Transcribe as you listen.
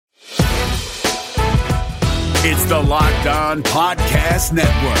It's the Locked On Podcast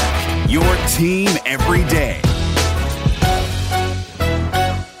Network, your team every day.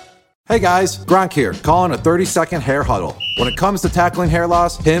 Hey guys, Gronk here, calling a 30-second hair huddle. When it comes to tackling hair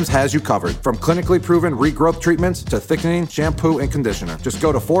loss, Hims has you covered. From clinically proven regrowth treatments to thickening, shampoo, and conditioner. Just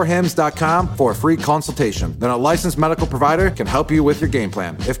go to 4hims.com for a free consultation. Then a licensed medical provider can help you with your game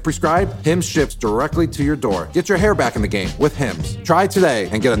plan. If prescribed, Hims ships directly to your door. Get your hair back in the game with Hims. Try today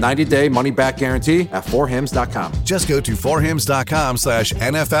and get a 90-day money-back guarantee at 4hims.com. Just go to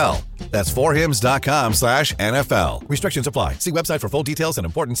 4hims.com/NFL. That's 4hims.com/NFL. Restrictions apply. See website for full details and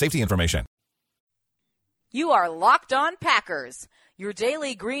important safety information. You are Locked On Packers, your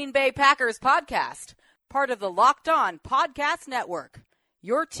daily Green Bay Packers podcast, part of the Locked On Podcast Network,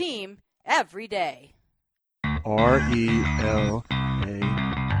 your team every day. RELAX.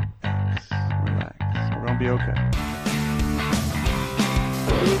 Relax. We're going to be okay.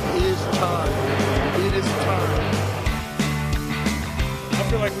 It is time. It is time. I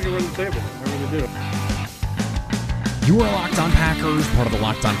feel like we can run the table. I really do. You are Locked On Packers, part of the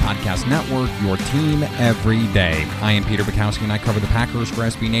Locked On Podcast Network, your team every day. I am Peter Bukowski, and I cover the Packers for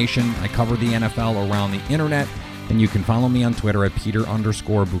SB Nation. I cover the NFL around the internet, and you can follow me on Twitter at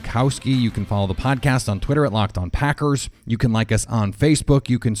Peter_Bukowski. You can follow the podcast on Twitter at Locked On Packers. You can like us on Facebook.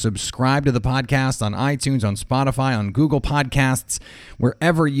 You can subscribe to the podcast on iTunes, on Spotify, on Google Podcasts.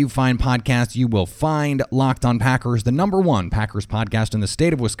 Wherever you find podcasts, you will find Locked On Packers, the #1 Packers podcast in the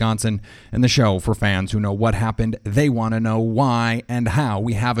state of Wisconsin, and the show for fans who know what happened. They want to know why and how.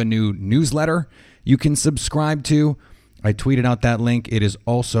 We have a new newsletter you can subscribe to. I tweeted out that link. It is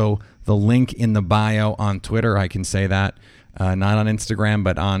also the link in the bio on Twitter. I can say that, not on Instagram,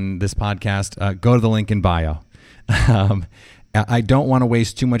 but on this podcast. Go to the link in bio. I don't want to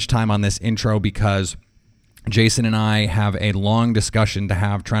waste too much time on this intro because Jason and I have a long discussion to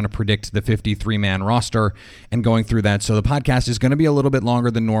have trying to predict the 53-man roster and going through that. So the podcast is going to be a little bit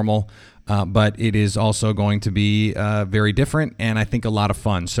longer than normal, but it is also going to be very different and I think a lot of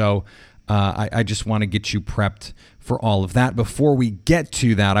fun. So I just want to get you prepped for all of that. Before we get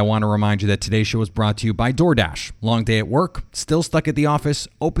to that, I want to remind you that today's show is brought to you by DoorDash. Long day at work, still stuck at the office?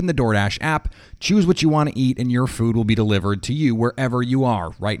 Open the DoorDash app, choose what you want to eat, and your food will be delivered to you wherever you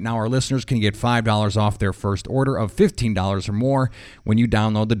are. Right now, our listeners can get $5 off their first order of $15 or more when you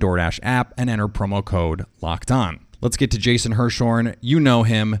download the DoorDash app and enter promo code LOCKEDON. Let's get to Jason Hirschhorn. You know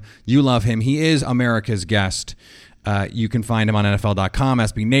him. You love him. He is America's guest. You can find him on NFL.com,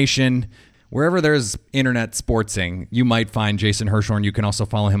 SB Nation. Wherever there's internet sportsing, you might find Jason Hirschhorn. You can also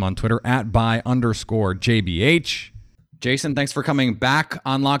follow him on Twitter at @by_JBH. Jason, thanks for coming back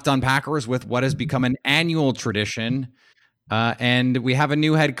on Locked On Packers with what has become an annual tradition. And we have a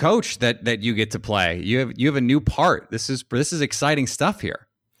new head coach that you get to play. You have a new part. This is exciting stuff here.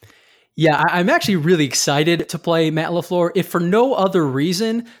 Yeah, I'm actually really excited to play Matt LaFleur, if for no other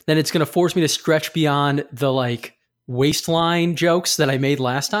reason than it's going to force me to stretch beyond the waistline jokes that I made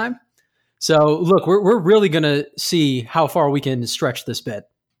last time. So look, we're really going to see how far we can stretch this bit.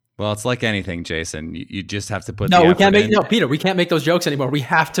 Well, it's like anything, Jason. You just have to put No, the we can't effort make in. no, Peter, we can't make those jokes anymore. We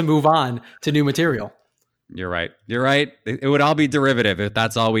have to move on to new material. You're right. It would all be derivative if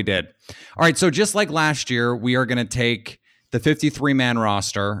that's all we did. All right, so just like last year, we are going to take the 53-man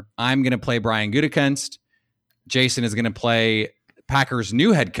roster. I'm going to play Brian Gutekunst. Jason is going to play Packers'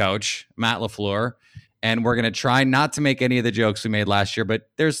 new head coach, Matt LaFleur. And we're going to try not to make any of the jokes we made last year, but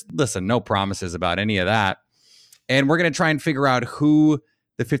no promises about any of that. And we're going to try and figure out who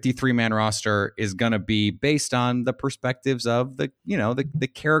the 53-man roster is going to be based on the perspectives of the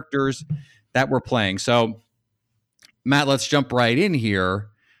characters that we're playing. So, Matt, let's jump right in here.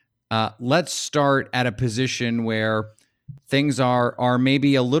 Let's start at a position where things are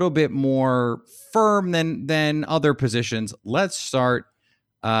maybe a little bit more firm than other positions. Let's start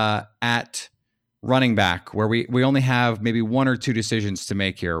at running back, where we only have maybe one or two decisions to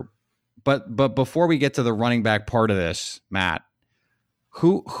make here. But before we get to the running back part of this, Matt,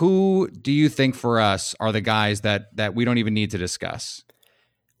 who do you think for us are the guys that we don't even need to discuss?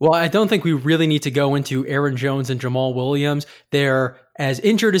 Well, I don't think we really need to go into Aaron Jones and Jamal Williams. They're as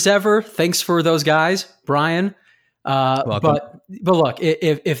injured as ever. Thanks for those guys, Brian. But look,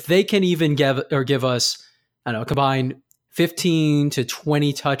 if they can even give us, I don't know, combined 15 to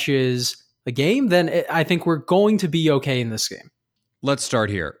 20 touches a game, then I think we're going to be okay in this game. Let's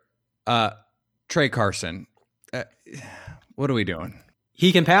start here. Trey Carson, what are we doing?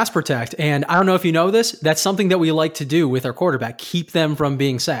 He can pass protect, and I don't know if you know this, that's something that we like to do with our quarterback, keep them from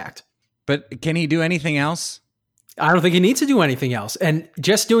being sacked. But can he do anything else? I don't think he needs to do anything else, and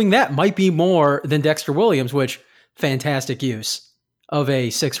just doing that might be more than Dexter Williams, which fantastic use of a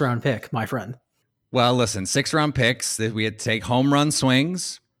 6th-round pick, my friend. Well, listen, 6-round picks that we had to take home run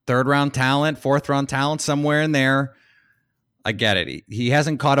swings, 3rd-round talent, 4th-round talent, somewhere in there. I get it. He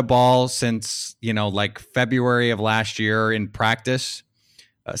hasn't caught a ball since, like February of last year in practice,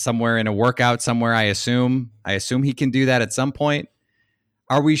 somewhere in a workout somewhere, I assume. I assume he can do that at some point.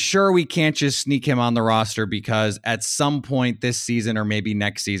 Are we sure we can't just sneak him on the roster because at some point this season or maybe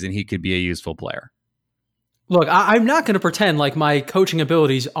next season he could be a useful player? Look, I'm not going to pretend like my coaching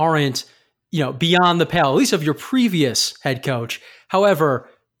abilities aren't, beyond the pale, at least of your previous head coach. However,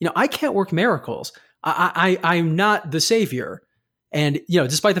 I can't work miracles. I'm not the savior. And,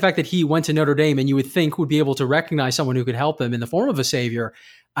 despite the fact that he went to Notre Dame and you would think would be able to recognize someone who could help him in the form of a savior,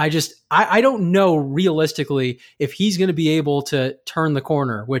 I don't know realistically if he's going to be able to turn the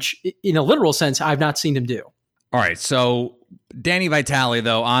corner, which in a literal sense, I've not seen him do. All right. So Danny Vitale,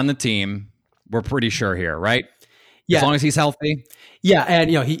 though, on the team, we're pretty sure here, right? Yeah. As long as he's healthy. Yeah. And,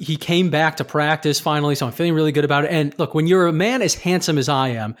 he came back to practice finally, so I'm feeling really good about it. And look, when you're a man as handsome as I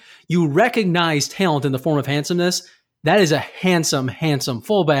am, you recognize talent in the form of handsomeness. That is a handsome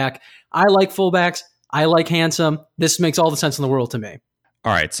fullback. I like fullbacks. I like handsome. This makes all the sense in the world to me.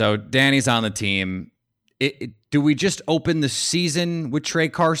 All right, so Danny's on the team. Do we just open the season with Trey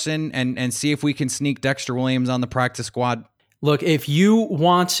Carson and see if we can sneak Dexter Williams on the practice squad? Look, if you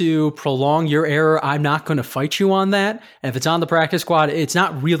want to prolong your error, I'm not going to fight you on that. And if it's on the practice squad, it's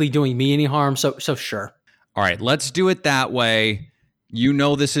not really doing me any harm, so sure. All right, let's do it that way.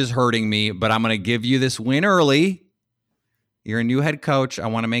 This is hurting me, but I'm going to give you this win early. You're a new head coach. I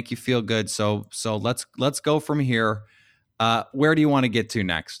want to make you feel good, so let's go from here. Where do you want to get to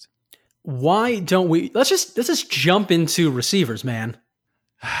next? Why don't we? Let's just jump into receivers, man.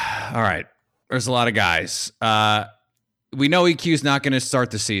 All right. There's a lot of guys. We know EQ's not going to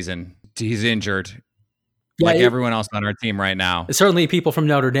start the season. He's injured, everyone else on our team right now. Certainly people from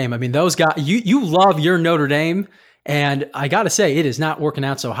Notre Dame. I mean, those guys, you love your Notre Dame, and I got to say, it is not working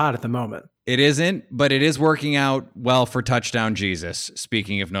out so hot at the moment. It isn't, but it is working out well for Touchdown Jesus,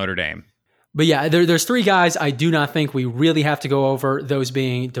 speaking of Notre Dame. But yeah, there's 3 guys I do not think we really have to go over, those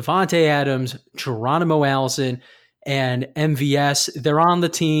being Devontae Adams, Geronimo Allison, and MVS. They're on the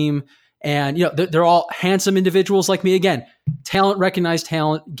team, and they're all handsome individuals like me. Again, talent recognizes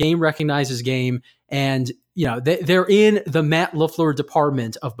talent, game recognizes game, and they're in the Matt LaFleur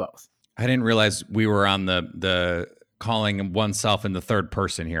department of both. I didn't realize we were on the calling oneself in the third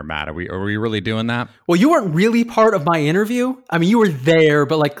person here, Matt. Are we really doing that? Well, you weren't really part of my interview. I mean, you were there,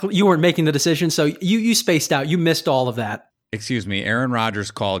 but you weren't making the decision. So you spaced out. You missed all of that. Excuse me. Aaron Rodgers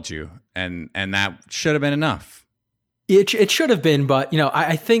called you, and that should have been enough. It should have been, but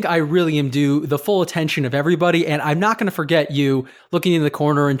I think I really am due the full attention of everybody, and I'm not going to forget you looking in the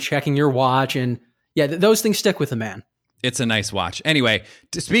corner and checking your watch, and those things stick with a man. It's a nice watch. Anyway,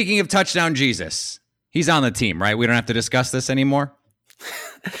 speaking of Touchdown Jesus, he's on the team, right? We don't have to discuss this anymore.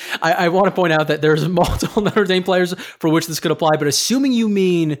 I want to point out that there's multiple Notre Dame players for which this could apply, but assuming you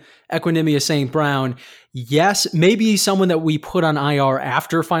mean Equinemius St. Brown, yes, maybe someone that we put on IR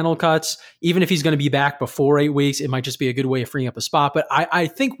after final cuts, even if he's going to be back before 8 weeks, it might just be a good way of freeing up a spot. But I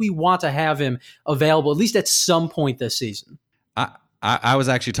think we want to have him available at least at some point this season. I was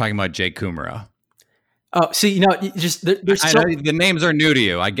actually talking about Jake Kummerow. Oh, see, the names are new to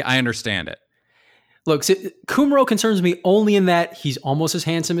you. I understand it. Look, Kummerow concerns me only in that he's almost as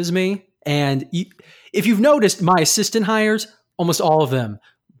handsome as me. And if you've noticed, my assistant hires, almost all of them,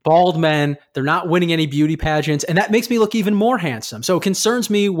 bald men, they're not winning any beauty pageants, and that makes me look even more handsome. So it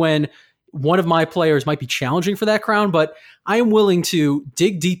concerns me when one of my players might be challenging for that crown, but I am willing to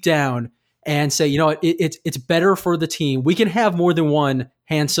dig deep down and say, it's better for the team. We can have more than one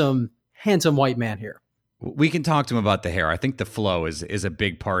handsome white man here. We can talk to him about the hair. I think the flow is a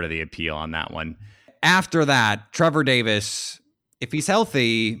big part of the appeal on that one. After that, Trevor Davis, if he's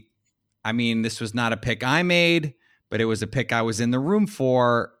healthy, I mean, this was not a pick I made, but it was a pick I was in the room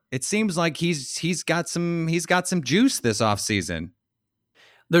for. It seems like he's got some juice this offseason.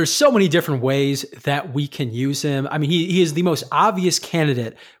 There's so many different ways that we can use him. I mean, he is the most obvious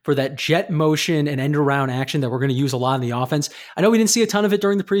candidate for that jet motion and end around action that we're going to use a lot in the offense. I know we didn't see a ton of it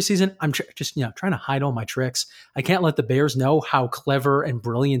during the preseason. I'm just trying to hide all my tricks. I can't let the Bears know how clever and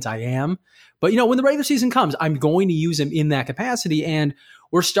brilliant I am. But when the regular season comes, I'm going to use him in that capacity, and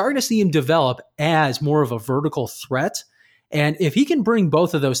we're starting to see him develop as more of a vertical threat. And if he can bring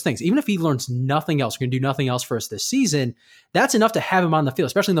both of those things, even if he learns nothing else, we're going to do nothing else for us this season, that's enough to have him on the field,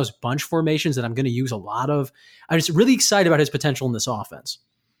 especially in those bunch formations that I'm going to use a lot of. I'm just really excited about his potential in this offense.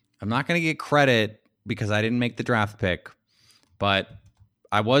 I'm not going to get credit because I didn't make the draft pick, but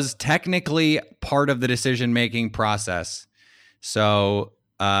I was technically part of the decision-making process. So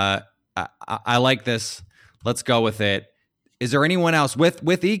I like this. Let's go with it. Is there anyone else with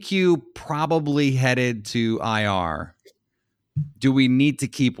EQ probably headed to IR? Do we need to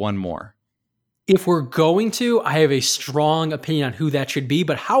keep one more? If we're going to, I have a strong opinion on who that should be,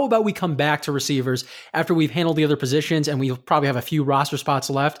 but how about we come back to receivers after we've handled the other positions and we'll probably have a few roster spots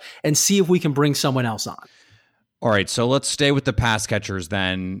left and see if we can bring someone else on. All right, so let's stay with the pass catchers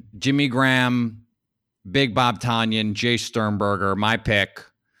then. Jimmy Graham, Big Bob Tonyan, Jay Sternberger, my pick.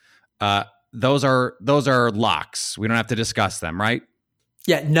 Those are locks. We don't have to discuss them, right?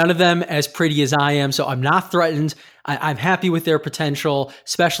 Yeah, none of them as pretty as I am, so I'm not threatened. I'm happy with their potential,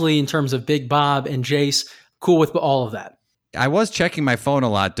 especially in terms of Big Bob and Jace. Cool with all of that. I was checking my phone a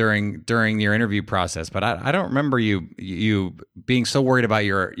lot during your interview process, but I don't remember you being so worried about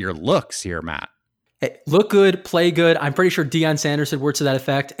your looks here, Matt. Hey, look good, play good. I'm pretty sure Deion Sanders said words to that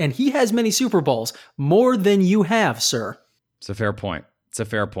effect, and he has many Super Bowls, more than you have, sir. It's a fair point.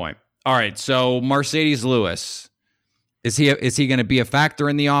 All right, so Mercedes Lewis. Is he going to be a factor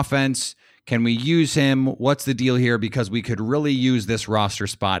in the offense? Can we use him? What's the deal here? Because we could really use this roster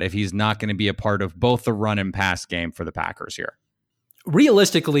spot if he's not going to be a part of both the run and pass game for the Packers here.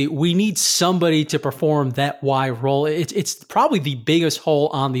 Realistically, we need somebody to perform that Y role. It's probably the biggest hole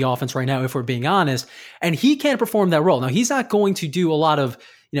on the offense right now, if we're being honest. And he can't perform that role. Now, he's not going to do a lot of,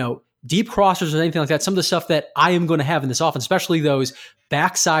 deep crossers or anything like that. Some of the stuff that I am going to have in this offense, especially those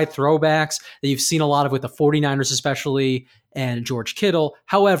backside throwbacks that you've seen a lot of with the 49ers especially and George Kittle.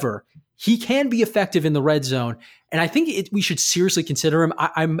 However, he can be effective in the red zone, and I think we should seriously consider him.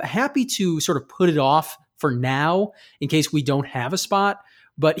 I'm happy to sort of put it off for now in case we don't have a spot,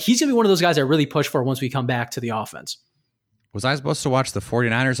 but he's going to be one of those guys I really push for once we come back to the offense. Was I supposed to watch the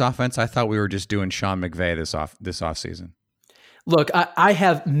 49ers offense? I thought we were just doing Sean McVay this offseason. Look, I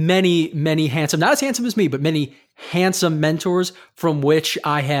have many, many handsome, not as handsome as me, but many handsome mentors from which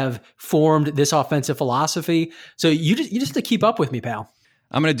I have formed this offensive philosophy. So you just have to keep up with me, pal.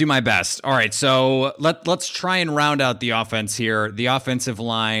 I'm going to do my best. All right, so let's try and round out the offense here. The offensive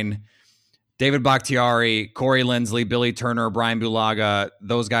line, David Bakhtiari, Corey Linsley, Billy Turner, Brian Bulaga,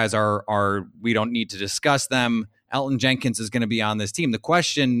 those guys are we don't need to discuss them. Elton Jenkins is going to be on this team. The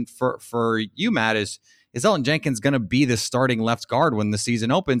question for you, Matt, is Elton Jenkins going to be the starting left guard when the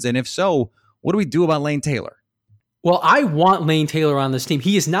season opens? And if so, what do we do about Lane Taylor? Well, I want Lane Taylor on this team.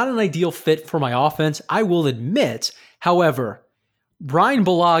 He is not an ideal fit for my offense, I will admit. However, Brian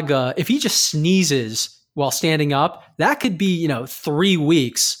Bulaga, if he just sneezes while standing up, that could be, 3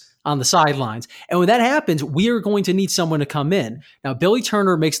 weeks on the sidelines. And when that happens, we are going to need someone to come in. Now, Billy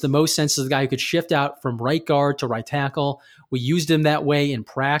Turner makes the most sense as the guy who could shift out from right guard to right tackle. We used him that way in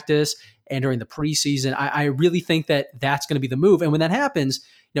practice and during the preseason. I really think that that's going to be the move. And when that happens,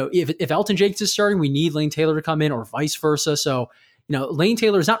 if Elton Jenkins is starting, we need Lane Taylor to come in or vice versa. So, Lane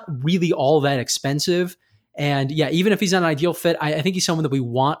Taylor is not really all that expensive. And yeah, even if he's not an ideal fit, I think he's someone that we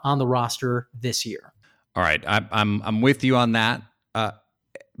want on the roster this year. All right. I'm with you on that.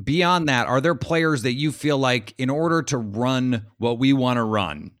 Beyond that, are there players that you feel like in order to run what we want to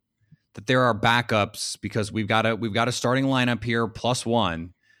run, that there are backups because we've got a starting lineup here plus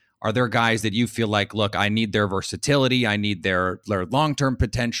one? Are there guys that you feel like, look, I need their versatility, I need their long-term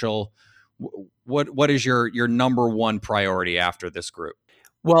potential? What is your number one priority after this group?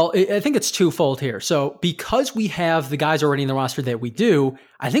 Well, I think it's twofold here. So because we have the guys already in the roster that we do,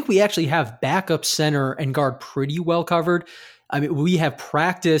 I think we actually have backup center and guard pretty well covered. I mean, we have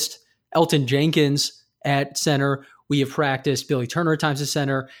practiced Elton Jenkins at center. We have practiced Billy Turner at times at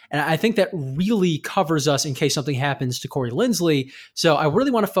center. And I think that really covers us in case something happens to Corey Linsley. So I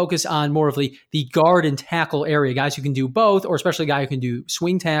really want to focus on more of the guard and tackle area, guys who can do both, or especially a guy who can do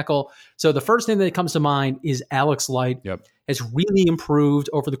swing tackle. So the first name that comes to mind is Alex Light. Yep. Has really improved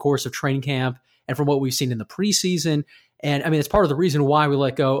over the course of training camp and from what we've seen in the preseason. And I mean, it's part of the reason why we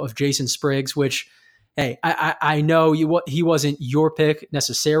let go of Jason Spriggs, which, hey, I know he wasn't your pick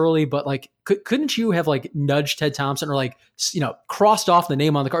necessarily, but couldn't you have nudged Ted Thompson or crossed off the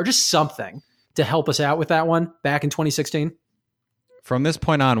name on the card, just something to help us out with that one back in 2016? From this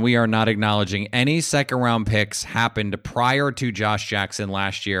point on, we are not acknowledging any second round picks happened prior to Josh Jackson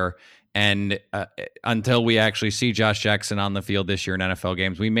last year. And until we actually see Josh Jackson on the field this year in NFL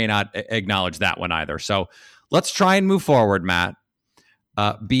games, we may not acknowledge that one either. So let's try and move forward, Matt.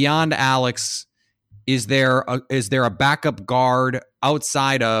 Beyond Alex, is there a backup guard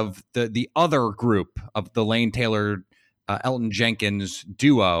outside of the other group of the Lane Taylor, Elton Jenkins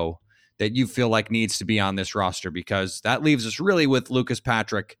duo that you feel like needs to be on this roster? Because that leaves us really with Lucas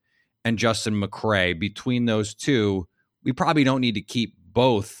Patrick and Justin McCray. Between those two, we probably don't need to keep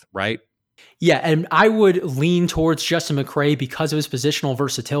both, right? Yeah, and I would lean towards Justin McCray because of his positional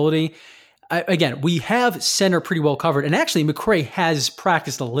versatility. Again, we have center pretty well covered. And actually, McCray has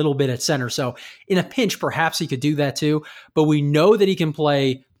practiced a little bit at center. So in a pinch, perhaps he could do that too. But we know that he can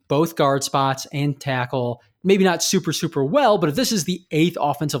play both guard spots and tackle. Maybe not super, super well, but if this is the 8th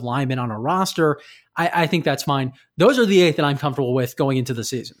offensive lineman on a roster, I think that's fine. Those are the 8 that I'm comfortable with going into the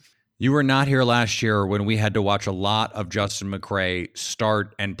season. You were not here last year when we had to watch a lot of Justin McCray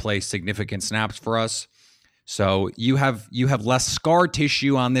start and play significant snaps for us. So you have less scar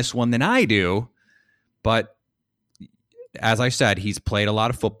tissue on this one than I do. But as I said, he's played a lot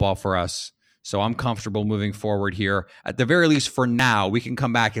of football for us. So I'm comfortable moving forward here. At the very least for now, we can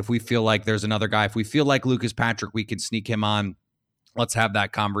come back if we feel like there's another guy. If we feel like Lucas Patrick, we can sneak him on. Let's have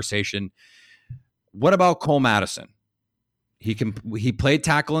that conversation. What about Cole Madison? He played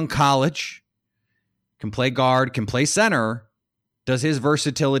tackle in college, can play guard, can play center. Does his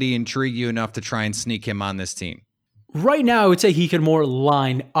versatility intrigue you enough to try and sneak him on this team? Right now, I would say he could more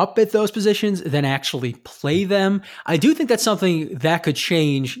line up at those positions than actually play them. I do think that's something that could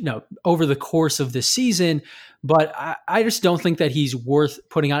change, over the course of the season, but I just don't think that he's worth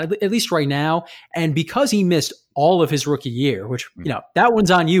putting on, at least right now. And because he missed all of his rookie year, which, that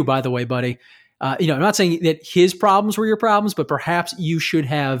one's on you, by the way, buddy. I'm not saying that his problems were your problems, but perhaps you should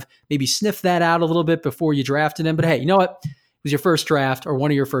have maybe sniffed that out a little bit before you drafted him. But hey, you know what? It was your first draft or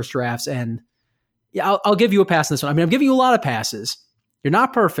one of your first drafts, and yeah, I'll give you a pass on this one. I mean, I'm giving you a lot of passes. You're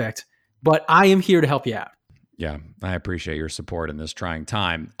not perfect, but I am here to help you out. Yeah, I appreciate your support in this trying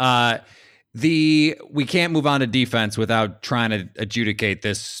time. We can't move on to defense without trying to adjudicate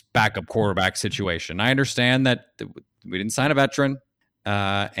this backup quarterback situation. I understand that we didn't sign a veteran,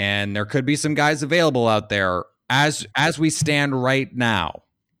 and there could be some guys available out there. As we stand right now,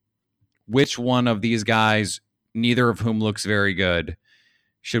 which one of these guys, neither of whom looks very good,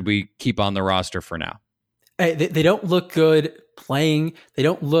 should we keep on the roster for now? Hey, they don't look good playing. They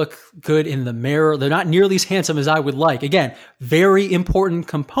don't look good in the mirror. They're not nearly as handsome as I would like. Again, very important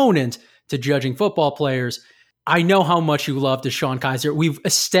component to judging football players. I know how much you love DeShone Kizer. We've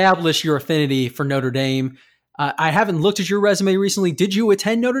established your affinity for Notre Dame. I haven't looked at your resume recently. Did you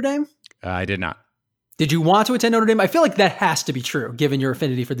attend Notre Dame? I did not. Did you want to attend Notre Dame? I feel like that has to be true, given your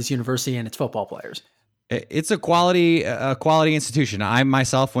affinity for this university and its football players. It's a quality institution. I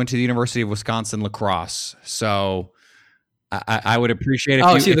myself went to the University of Wisconsin La Crosse, so I would appreciate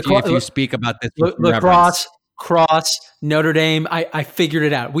if you speak about this. La Crosse, Notre Dame. I figured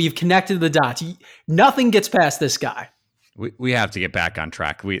it out. We've connected the dots. Nothing gets past this guy. We have to get back on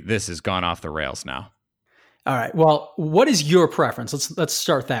track. This has gone off the rails now. All right. Well, what is your preference? Let's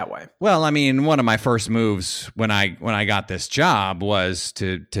start that way. Well, I mean, one of my first moves when I got this job was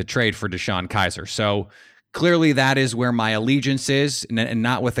to trade for DeShone Kizer. So clearly that is where my allegiance is, and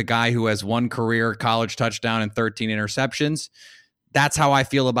not with a guy who has one career college touchdown and 13 interceptions. That's how I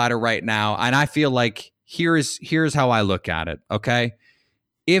feel about it right now. And I feel like here's how I look at it. Okay.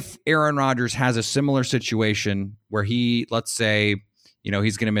 If Aaron Rodgers has a similar situation where let's say,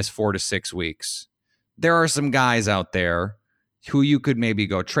 he's going to miss 4 to 6 weeks, there are some guys out there who you could maybe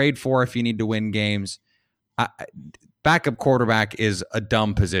go trade for if you need to win games. Backup quarterback is a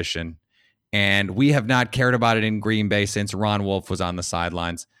dumb position, and we have not cared about it in Green Bay since Ron Wolf was on the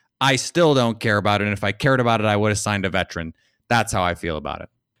sidelines. I still don't care about it, and if I cared about it, I would have signed a veteran. That's how I feel about it.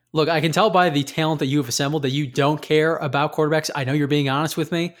 Look, I can tell by the talent that you have assembled that you don't care about quarterbacks. I know you're being honest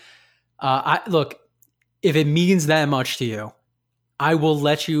with me. Look, if it means that much to you, I will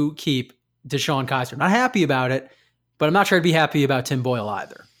let you keep DeShone Kizer. I'm not happy about it, but I'm not sure I'd be happy about Tim Boyle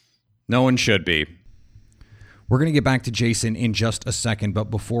either. No one should be. We're going to get back to Jason in just a second, but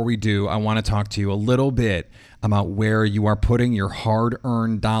before we do, I want to talk to you a little bit about where you are putting your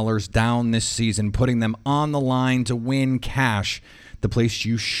hard-earned dollars down this season, putting them on the line to win cash. The place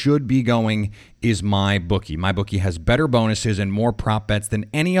you should be going is MyBookie. MyBookie has better bonuses and more prop bets than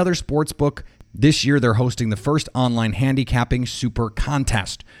any other sports book. This year, they're hosting the first online handicapping super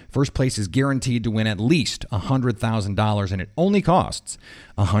contest. First place is guaranteed to win at least $100,000, and it only costs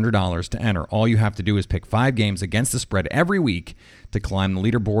 $100 to enter. All you have to do is pick 5 games against the spread every week to climb the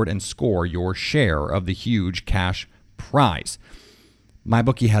leaderboard and score your share of the huge cash prize.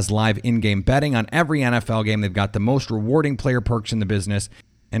 MyBookie has live in-game betting on every NFL game. They've got the most rewarding player perks in the business.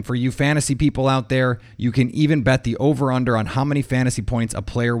 And for you fantasy people out there, you can even bet the over-under on how many fantasy points a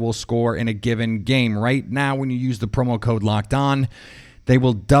player will score in a given game. Right now, when you use the promo code LOCKEDON, they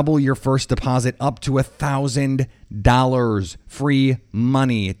will double your first deposit up to $1,000. Free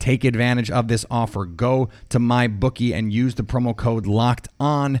money. Take advantage of this offer. Go to MyBookie and use the promo code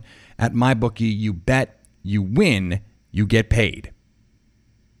LOCKEDON. At MyBookie, you bet, you win, you get paid.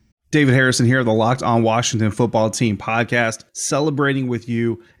 David Harrison here, the Locked On Washington Football Team podcast, celebrating with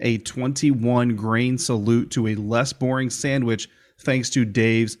you a 21 grain salute to a less boring sandwich thanks to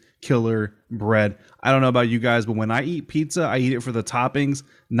Dave's Killer Bread. I don't know about you guys, but when I eat pizza, I eat it for the toppings,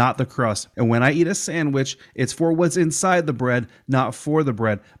 not the crust. And when I eat a sandwich, it's for what's inside the bread, not for the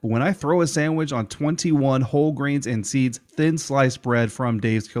bread. But when I throw a sandwich on 21 whole grains and seeds, thin sliced bread from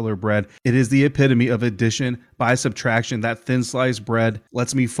Dave's Killer Bread, it is the epitome of addition by subtraction. That thin sliced bread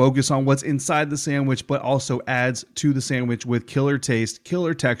lets me focus on what's inside the sandwich, but also adds to the sandwich with killer taste,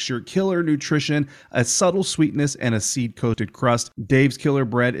 killer texture, killer nutrition, a subtle sweetness, and a seed-coated crust. Dave's Killer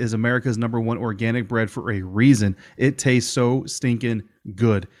Bread is America's #1 organic bread for a reason. It tastes so stinking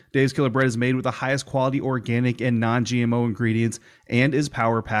good. Dave's Killer Bread is made with the highest quality organic and non-GMO ingredients and is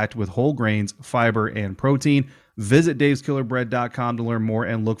power-packed with whole grains, fiber, and protein. Visit daveskillerbread.com to learn more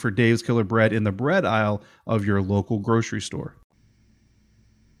and look for Dave's Killer Bread in the bread aisle of your local grocery store.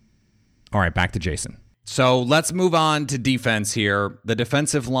 All right, back to Jason. So let's move on to defense here. The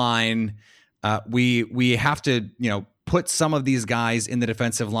defensive line, we have to, put some of these guys in the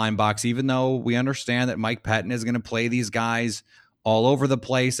defensive line box, even though we understand that Mike Pettin is going to play these guys all over the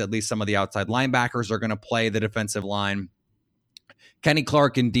place. At least some of the outside linebackers are going to play the defensive line. Kenny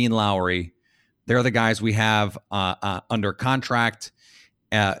Clark and Dean Lowry, they're the guys we have under contract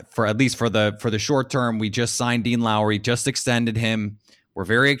for at least for the short term. We just signed Dean Lowry, just extended him. We're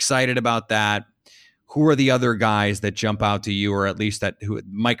very excited about that. Who are the other guys that jump out to you, or at least who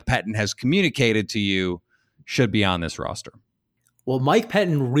Mike Pettin has communicated to you should be on this roster? Well, Mike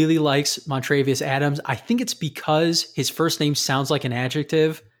Pettin really likes Montravius Adams. I think it's because his first name sounds like an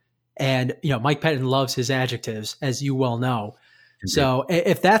adjective. And, Mike Pettin loves his adjectives, as you well know. Indeed. So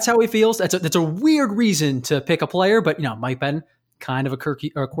if that's how he feels, that's a weird reason to pick a player. But, Mike Pettin, kind of a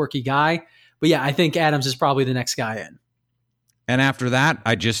quirky guy. But yeah, I think Adams is probably the next guy in. And after that,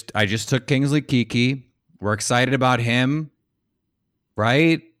 I just took Kingsley Keke. We're excited about him,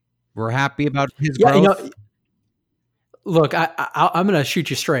 right? We're happy about his growth. Look, I'm going to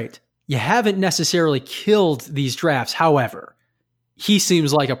shoot you straight. You haven't necessarily killed these drafts. However, he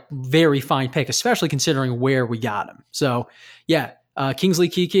seems like a very fine pick, especially considering where we got him. So, yeah, Kingsley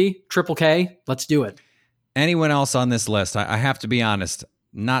Keke, Triple K, let's do it. Anyone else on this list? I have to be honest,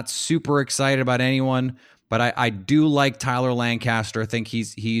 not super excited about anyone, but I do like Tyler Lancaster. I think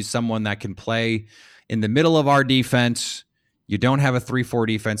he's someone that can play in the middle of our defense. You don't have a 3-4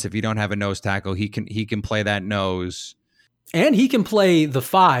 defense if you don't have a nose tackle. He can play that nose. And he can play the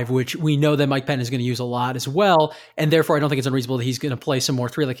 5, which we know that Mike Pettin is going to use a lot as well. And therefore, I don't think it's unreasonable that he's going to play some more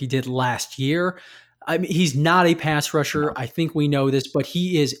 3 like he did last year. I mean, he's not a pass rusher. No. I think we know this, but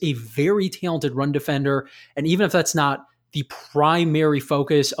he is a very talented run defender. And even if that's not the primary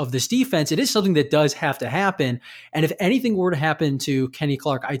focus of this defense, it is something that does have to happen. And if anything were to happen to Kenny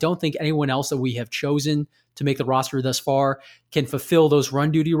Clark, I don't think anyone else that we have chosen to make the roster thus far can fulfill those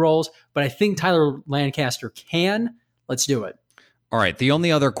run duty roles. But I think Tyler Lancaster can. Let's do it. All right. The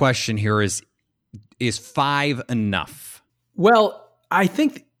only other question here is 5 enough? Well, I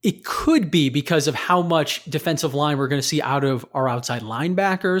think it could be because of how much defensive line we're going to see out of our outside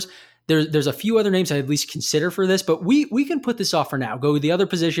linebackers. There's a few other names I at least consider for this, but we can put this off for now. Go with the other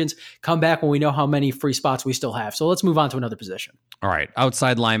positions, come back when we know how many free spots we still have. So let's move on to another position. All right.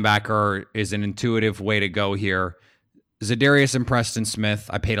 Outside linebacker is an intuitive way to go here. Za'Darius and Preston Smith.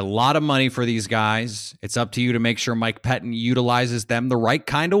 I paid a lot of money for these guys. It's up to you to make sure Mike Pettin utilizes them the right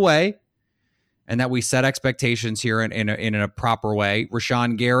kind of way and that we set expectations here in a proper way.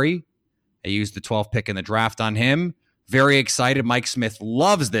 Rashawn Gary, I used the 12th pick in the draft on him. Very excited. Mike Smith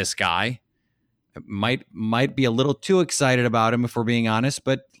loves this guy. Might be a little too excited about him if we're being honest,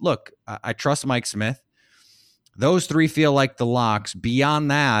 but look, I trust Mike Smith. Those 3 feel like the locks. Beyond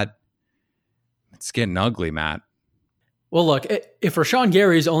that, it's getting ugly, Matt. Well, look, if Rashawn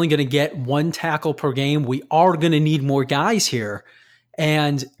Gary is only going to get 1 tackle per game, we are going to need more guys here.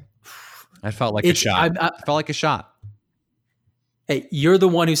 And that felt like a shot. I felt like a shot. Hey, you're the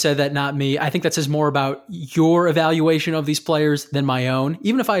one who said that, not me. I think that says more about your evaluation of these players than my own,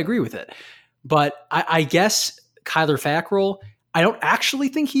 even if I agree with it. But I guess Kyler Fackrell, I don't actually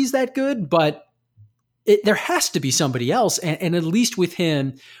think he's that good, but there has to be somebody else. And at least with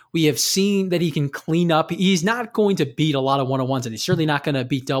him, we have seen that he can clean up. He's not going to beat a lot of one-on-ones, and he's certainly not going to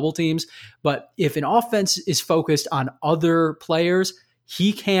beat double teams. But if an offense is focused on other players,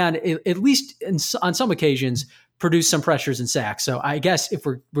 he can, at least on some occasions, produce some pressures and sacks. So I guess if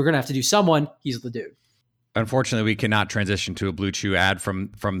we're going to have to do someone, he's the dude. Unfortunately, we cannot transition to a Blue Chew ad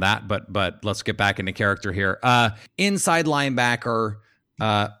from that, but let's get back into character here. Inside linebacker,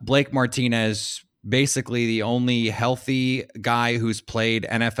 Blake Martinez, basically the only healthy guy who's played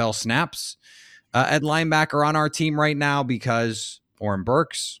NFL snaps at linebacker on our team right now, because Oren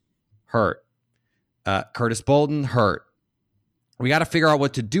Burks hurt. Curtis Bolden hurt. We got to figure out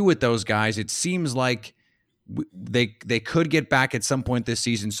what to do with those guys. It seems like they could get back at some point this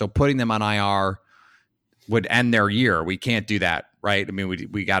season, so putting them on IR would end their year. We can't do that, right? I mean,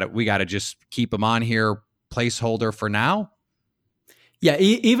 we got to just keep them on here, placeholder for now. Yeah,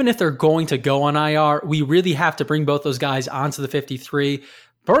 even if they're going to go on IR, we really have to bring both those guys onto the 53.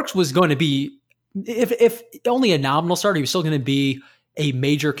 Burks was going to be, if only a nominal starter, he was still going to be a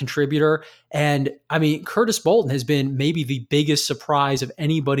major contributor. And I mean, Curtis Bolton has been maybe the biggest surprise of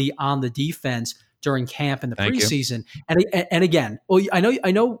anybody on the defense during camp in the preseason. And again, well, I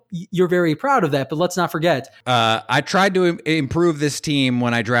know you're very proud of that, but let's not forget. I tried to improve this team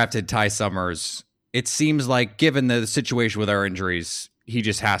when I drafted Ty Summers. It seems like, given the situation with our injuries, he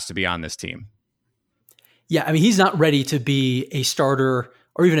just has to be on this team. Yeah, I mean, he's not ready to be a starter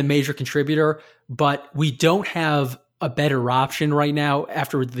or even a major contributor, but we don't have a better option right now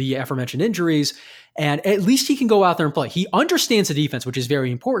after the aforementioned injuries. And at least he can go out there and play. He understands the defense, which is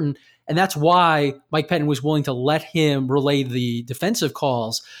very important. And that's why Mike Pettin was willing to let him relay the defensive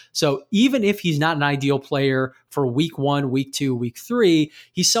calls. So even if he's not an ideal player for week 1, week 2, week 3,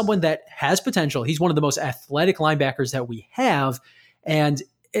 he's someone that has potential. He's one of the most athletic linebackers that we have. And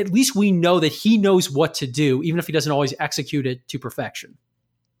at least we know that he knows what to do, even if he doesn't always execute it to perfection.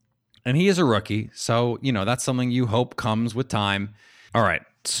 And he is a rookie, so, that's something you hope comes with time. All right,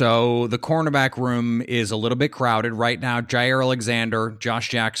 so the cornerback room is a little bit crowded right now. Jair Alexander, Josh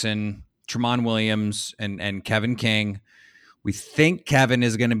Jackson, Tramon Williams, and Kevin King. We think Kevin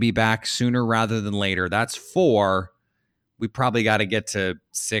is going to be back sooner rather than later. That's 4. We probably got to get to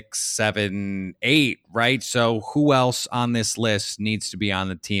 6, 7, 8, right? So who else on this list needs to be on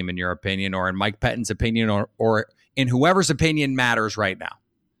the team, in your opinion, or in Mike Pettin's opinion, or in whoever's opinion matters right now?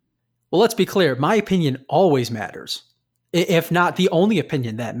 Well, let's be clear. My opinion always matters, if not the only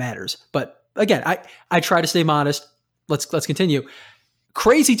opinion that matters. But again, I try to stay modest. Let's continue.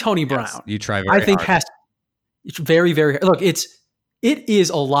 Crazy Tony Brown. Yes, you try very hard. It's very, very – look, it is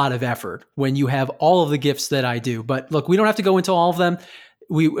a lot of effort when you have all of the gifts that I do. But look, we don't have to go into all of them.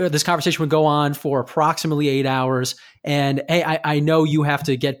 This conversation would go on for approximately 8 hours. And hey, I know you have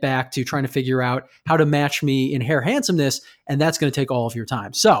to get back to trying to figure out how to match me in hair handsomeness, and that's going to take all of your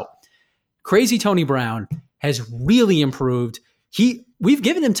time. So Crazy Tony Brown has really improved. We've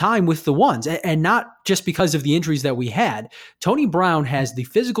given him time with the ones, and not just because of the injuries that we had. Tony Brown has the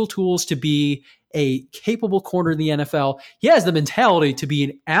physical tools to be a capable corner in the NFL. He has the mentality to be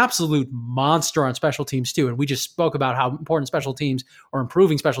an absolute monster on special teams too. And we just spoke about how important special teams or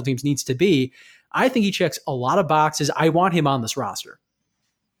improving special teams needs to be. I think he checks a lot of boxes. I want him on this roster.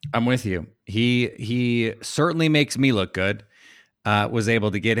 I'm with you. He certainly makes me look good. Was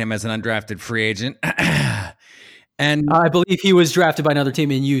able to get him as an undrafted free agent. And I believe he was drafted by another team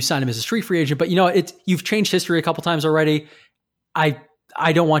and you signed him as a street free agent. But you've changed history a couple times already.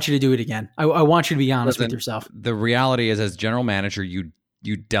 I don't want you to do it again. I want you to be honest with yourself. The reality is, as general manager, you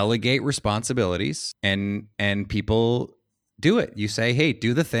delegate responsibilities and people do it. You say, hey,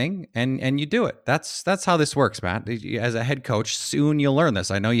 do the thing, and you do it. That's how this works, Matt. As a head coach, soon you'll learn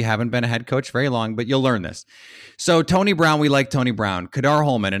this. I know you haven't been a head coach very long, but you'll learn this. So Tony Brown, we like Tony Brown. Kadar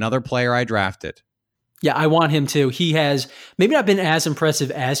Holman, another player I drafted. Yeah, I want him to. He has maybe not been as impressive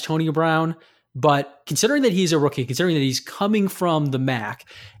as Tony Brown, but considering that he's a rookie, considering that he's coming from the MAC,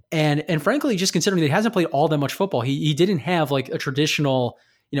 and frankly, just considering that he hasn't played all that much football, he didn't have like a traditional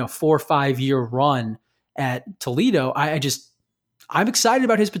 4 or 5 year run at Toledo. I'm excited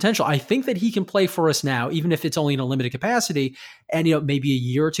about his potential. I think that he can play for us now, even if it's only in a limited capacity. And maybe a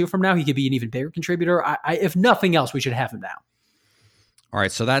year or two from now, he could be an even bigger contributor. If nothing else, we should have him now. All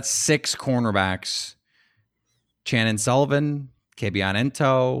right, so that's 6 cornerbacks. Shannon Sullivan, Kebion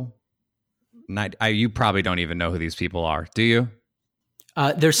Ento. You probably don't even know who these people are, do you?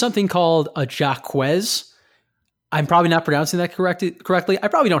 There's something called a Jaquez. I'm probably not pronouncing that correctly. I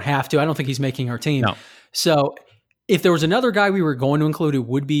probably don't have to. I don't think he's making our team. No. So if there was another guy we were going to include, it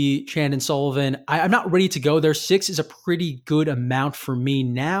would be Shannon Sullivan. I'm not ready to go there. 6 is a pretty good amount for me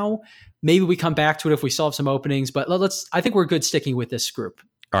now. Maybe we come back to it if we still have some openings, but I think we're good sticking with this group.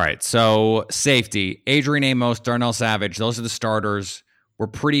 All right, so safety, Adrian Amos, Darnell Savage, those are the starters. We're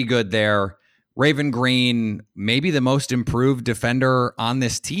pretty good there. Raven Green, maybe the most improved defender on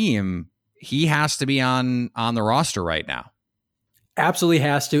this team. He has to be on the roster right now. Absolutely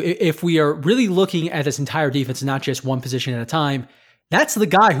has to. If we are really looking at this entire defense, not just one position at a time, That's the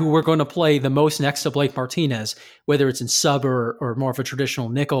guy who we're going to play the most next to Blake Martinez, whether it's in sub or more of a traditional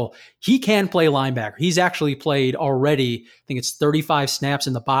nickel. He can play linebacker. He's actually played already, I think it's 35 snaps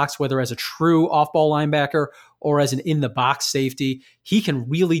in the box, whether as a true off-ball linebacker or as an in-the-box safety. He can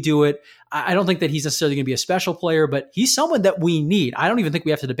really do it. I don't think that he's necessarily going to be a special player, but he's someone that we need. I don't even think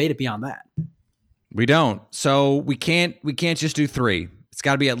we have to debate it beyond that. We don't. So we can't just do 3. It's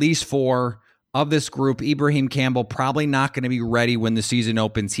got to be at least 4. Of this group, Ibrahim Campbell probably not going to be ready when the season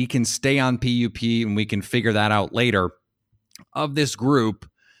opens. He can stay on PUP, and we can figure that out later. Of this group,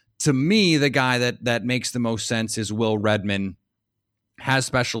 to me, the guy that makes the most sense is Will Redmond. Has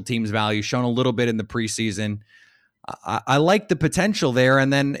special teams value, shown a little bit in the preseason. I like the potential there.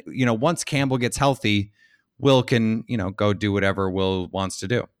 And then, once Campbell gets healthy, Will can, go do whatever Will wants to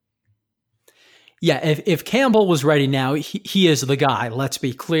do. Yeah, if Campbell was ready now, he is the guy. Let's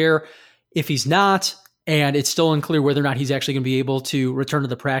be clear. If he's not, and it's still unclear whether or not he's actually going to be able to return to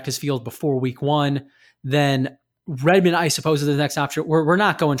the practice field before week 1, then Redmond, I suppose, is the next option. We're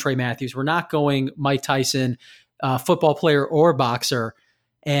not going Trey Matthews. We're not going Mike Tyson, football player or boxer.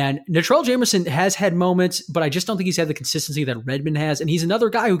 And Natrell Jamerson has had moments, but I just don't think he's had the consistency that Redmond has. And he's another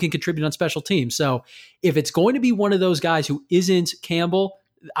guy who can contribute on special teams. So if it's going to be one of those guys who isn't Campbell,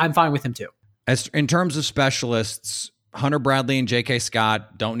 I'm fine with him too. As in terms of specialists, Hunter Bradley and J.K.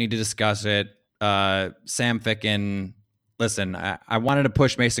 Scott, don't need to discuss it. Sam Ficken, listen, I wanted to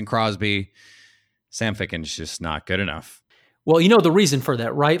push Mason Crosby. Sam Ficken's just not good enough. Well, the reason for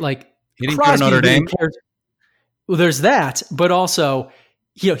that, right? Like, he didn't go to Notre Dame. Well, there's that, but also,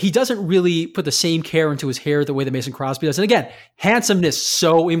 he doesn't really put the same care into his hair the way that Mason Crosby does. And again, handsomeness,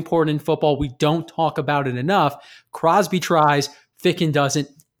 so important in football. We don't talk about it enough. Crosby tries, Ficken doesn't.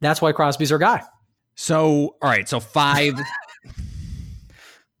 That's why Crosby's our guy. So, all right. So 5.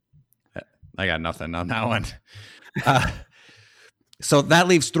 I got nothing on that one. So that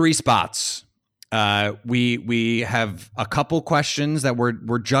leaves 3 spots. We have a couple questions that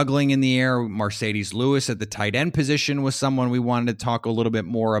we're juggling in the air. Mercedes Lewis at the tight end position was someone we wanted to talk a little bit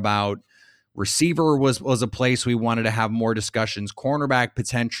more about. Receiver was a place we wanted to have more discussions. Cornerback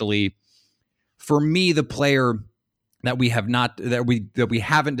potentially. For me, the player that we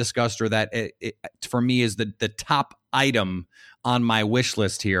haven't discussed, or that for me is the top item on my wish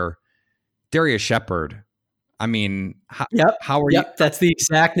list here, Darius Shepard. I mean, how are you? That's the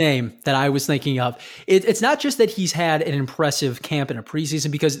exact name that I was thinking of. It's not just that he's had an impressive camp in a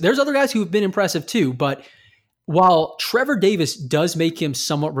preseason, because there's other guys who have been impressive too. But while Trevor Davis does make him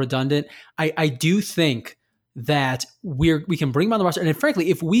somewhat redundant, I do think that we can bring him on the roster. And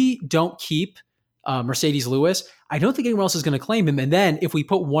frankly, if we don't keep Mercedes Lewis, I don't think anyone else is going to claim him. And then if we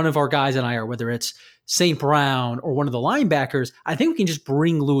put one of our guys in IR, whether it's St. Brown or one of the linebackers, I think we can just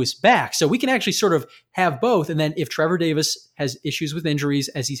bring Lewis back. So we can actually sort of have both. And then if Trevor Davis has issues with injuries,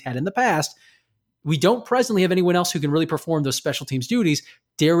 as he's had in the past, we don't presently have anyone else who can really perform those special teams duties.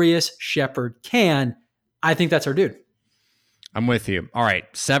 Darius Shepard can. I think that's our dude. I'm with you. All right.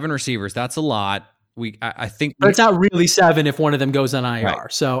 7 receivers. That's a lot. I think, but it's not really 7 if one of them goes on IR.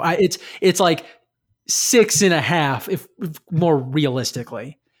 Right. So it's like 6.5 if more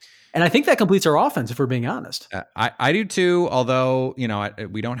realistically. And I think that completes our offense, if we're being honest. I do too, although,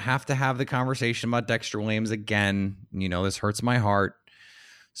 we don't have to have the conversation about Dexter Williams again. This hurts my heart.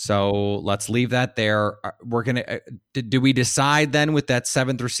 So let's leave that there. We're going to, do we decide then with that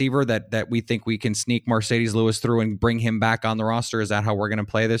 7th receiver that we think we can sneak Mercedes Lewis through and bring him back on the roster? Is that how we're going to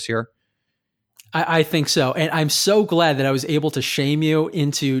play this year? I think so. And I'm so glad that I was able to shame you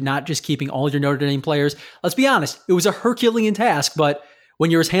into not just keeping all your Notre Dame players. Let's be honest. It was a Herculean task, but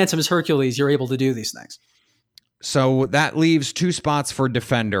when you're as handsome as Hercules, you're able to do these things. So that leaves 2 spots for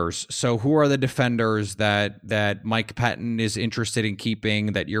defenders. So who are the defenders that Mike Pettin is interested in keeping,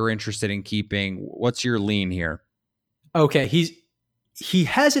 that you're interested in keeping? What's your lean here? Okay. He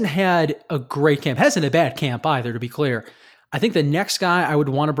hasn't had a great camp, hasn't a bad camp either, to be clear. I think the next guy I would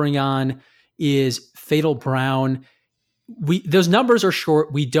want to bring on is Fatal Brown. Those numbers are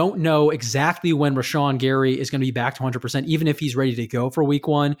short. We don't know exactly when Rashawn Gary is going to be back to 100%, even if he's ready to go for week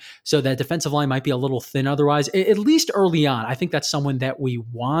 1. So that defensive line might be a little thin otherwise, at least early on. I think that's someone that we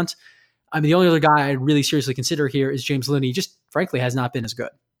want. I mean, the only other guy I'd really seriously consider here is James Linney. Just frankly has not been as good.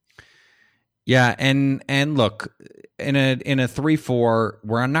 Yeah. And look, in a 3-4,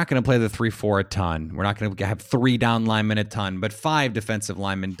 we're not going to play the 3-4 a ton. We're not going to have 3 down linemen a ton, but 5 defensive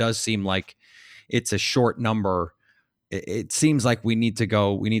linemen does seem like it's a short number. It seems like we need to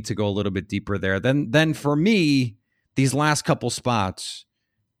go a little bit deeper there. Then for me, these last couple spots,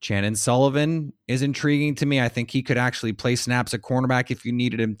 Shannon Sullivan is intriguing to me. I think he could actually play snaps at cornerback if you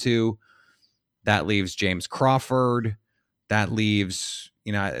needed him to. That leaves James Crawford. that leaves,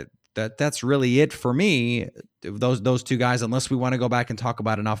 that's really it for me. Those two guys, unless we want to go back and talk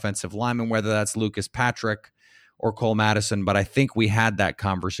about an offensive lineman, whether that's Lucas Patrick or Cole Madison, but I think we had that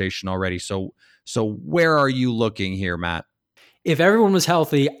conversation already. So where are you looking here, Matt? If everyone was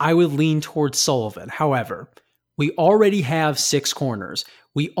healthy, I would lean towards Sullivan. However, we already have 6 corners.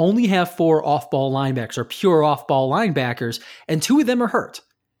 We only have 4 off-ball linebackers, or pure off-ball linebackers, and 2 of them are hurt.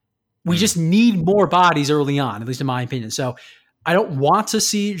 We just need more bodies early on, at least in my opinion. So I don't want to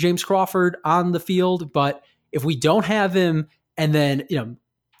see James Crawford on the field, but if we don't have him, and then,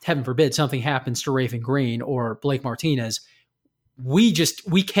 heaven forbid, something happens to Raven Green or Blake Martinez, we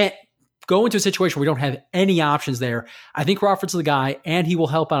can't go into a situation where we don't have any options there. I think Crawford's the guy, and he will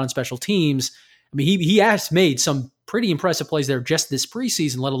help out on special teams. I mean, he has made some pretty impressive plays there just this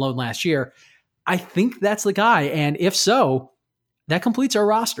preseason, let alone last year. I think that's the guy, and if so, that completes our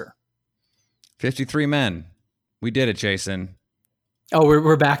roster. 53 men. We did it, Jason. Oh,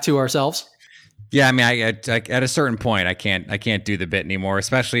 we're back to ourselves? Yeah, I mean, I at a certain point, I can't do the bit anymore,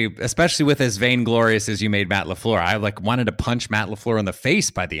 especially with as vainglorious as you made Matt LaFleur. I wanted to punch Matt LaFleur in the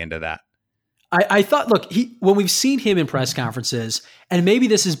face by the end of that. I thought, look, when we've seen him in press conferences, and maybe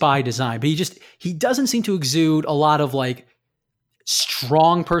this is by design, but he doesn't seem to exude a lot of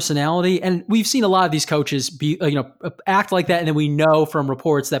strong personality. And we've seen a lot of these coaches act like that. And then we know from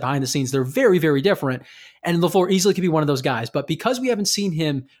reports that behind the scenes, they're very, very different. And LaFleur easily could be one of those guys. But because we haven't seen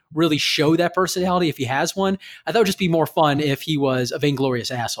him really show that personality, if he has one, I thought it would just be more fun if he was a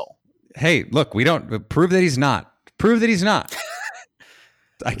vainglorious asshole. Hey, look, we don't prove that he's not. Prove that he's not.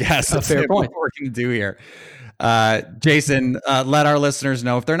 I guess that's a fair point. What we're going to do here. Jason, let our listeners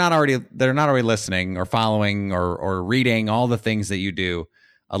know, if they're not already listening or following or reading all the things that you do,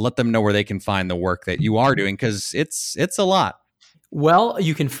 let them know where they can find the work that you are doing, because it's a lot. Well,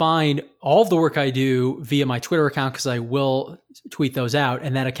 you can find all of the work I do via my Twitter account, because I will tweet those out,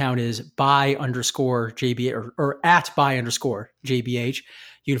 and that account is @by_JBH or @by_JBH.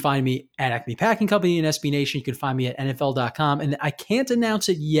 You can find me at Acme Packing Company and SB Nation. You can find me at NFL.com. And I can't announce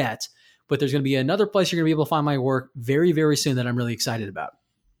it yet, but there's going to be another place you're going to be able to find my work very, very soon that I'm really excited about.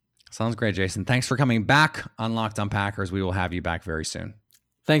 Sounds great, Jason. Thanks for coming back on Locked on Packers. We will have you back very soon.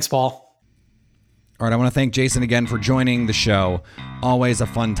 Thanks, Paul. All right, I want to thank Jason again for joining the show. Always a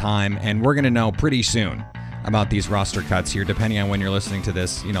fun time, and we're going to know pretty soon about these roster cuts here, depending on when you're listening to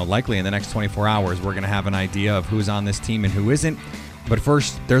this. Likely in the next 24 hours, we're going to have an idea of who's on this team and who isn't. But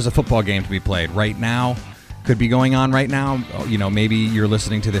first, there's a football game to be played right now. Could be going on right now. Maybe you're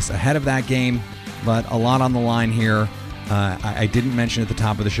listening to this ahead of that game, but a lot on the line here. I didn't mention at the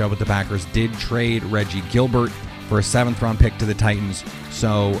top of the show, but the Packers did trade Reggie Gilbert for a 7th-round pick to the Titans.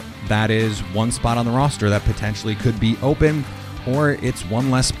 So that is one spot on the roster that potentially could be open, or it's one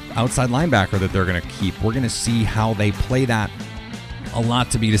less outside linebacker that they're going to keep. We're going to see how they play that. A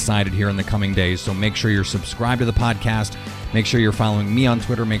lot to be decided here in the coming days, so make sure you're subscribed to the podcast. Make sure you're following me on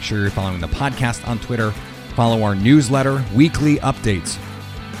Twitter. Make sure you're following the podcast on Twitter. Follow our newsletter, weekly updates.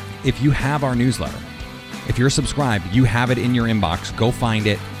 If you have our newsletter, if you're subscribed, you have it in your inbox. Go find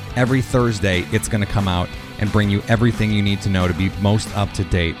it. Every Thursday, it's going to come out and bring you everything you need to know to be most up to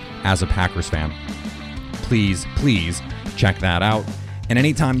date as a Packers fan. Please check that out. And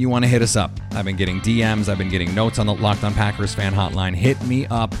anytime you want to hit us up, I've been getting DMs, I've been getting notes on the Locked on Packers fan hotline. Hit me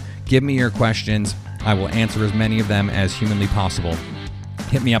up. Give me your questions. I will answer as many of them as humanly possible.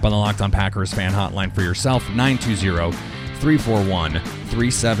 Hit me up on the Locked on Packers fan hotline for yourself,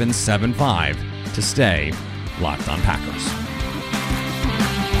 920-341-3775, to stay Locked on Packers.